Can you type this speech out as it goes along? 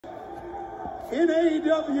in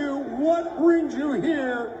AEW. What brings you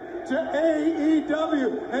here to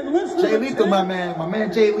AEW? And listen Jay to Lethal, my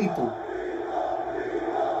man Jay Lethal.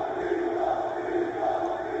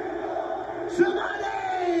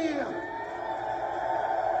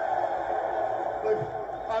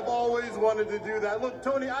 I've always wanted to do that. Look,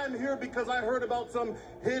 Tony, I'm here because I heard about some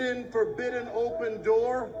hidden, forbidden, open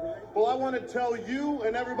door. Well, I want to tell you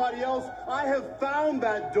and everybody else, I have found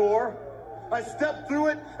that door. I stepped through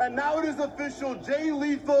it, and now it is official. Jay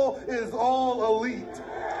Lethal is all elite.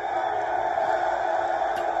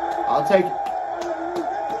 I'll take it.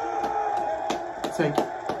 I'll take it.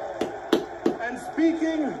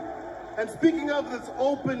 And speaking of this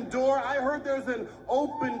open door, I heard there's an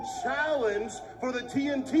open challenge for the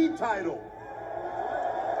TNT title.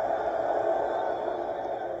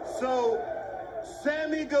 So,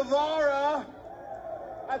 Sammy Guevara,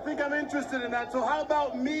 I think I'm interested in that. So how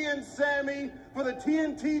about me and Sammy for the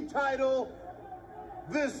TNT title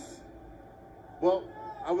well,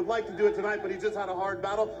 I would like to do it tonight, but he just had a hard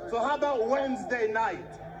battle. So how about Wednesday night?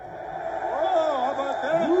 Oh, how about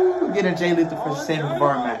that? Ooh, get a Jay Lethal for Sammy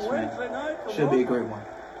Guevara match, man. Should be a great one.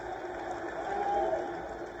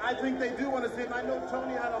 I think they do want to see it. And I know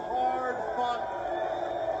Tony had a hard fought.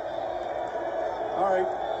 All right,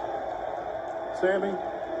 Sammy.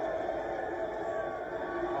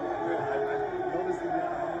 I noticed you had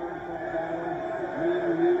a hard fought battle. Me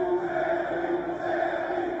and you.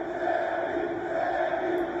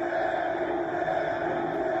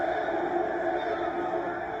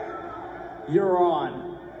 You're on.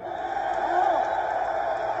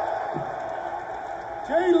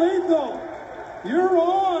 Jay Lethal, you're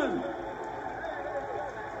on.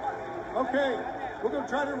 Okay, we're going to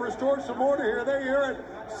try to restore some order here. There you hear it.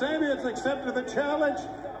 Sammy has accepted the challenge,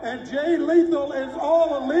 and Jay Lethal is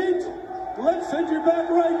all elite. Let's send you back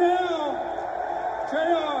right now.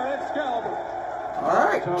 JR Excalibur. All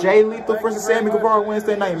right, Jay Lethal versus Sammy Guevara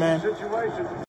Wednesday night, man.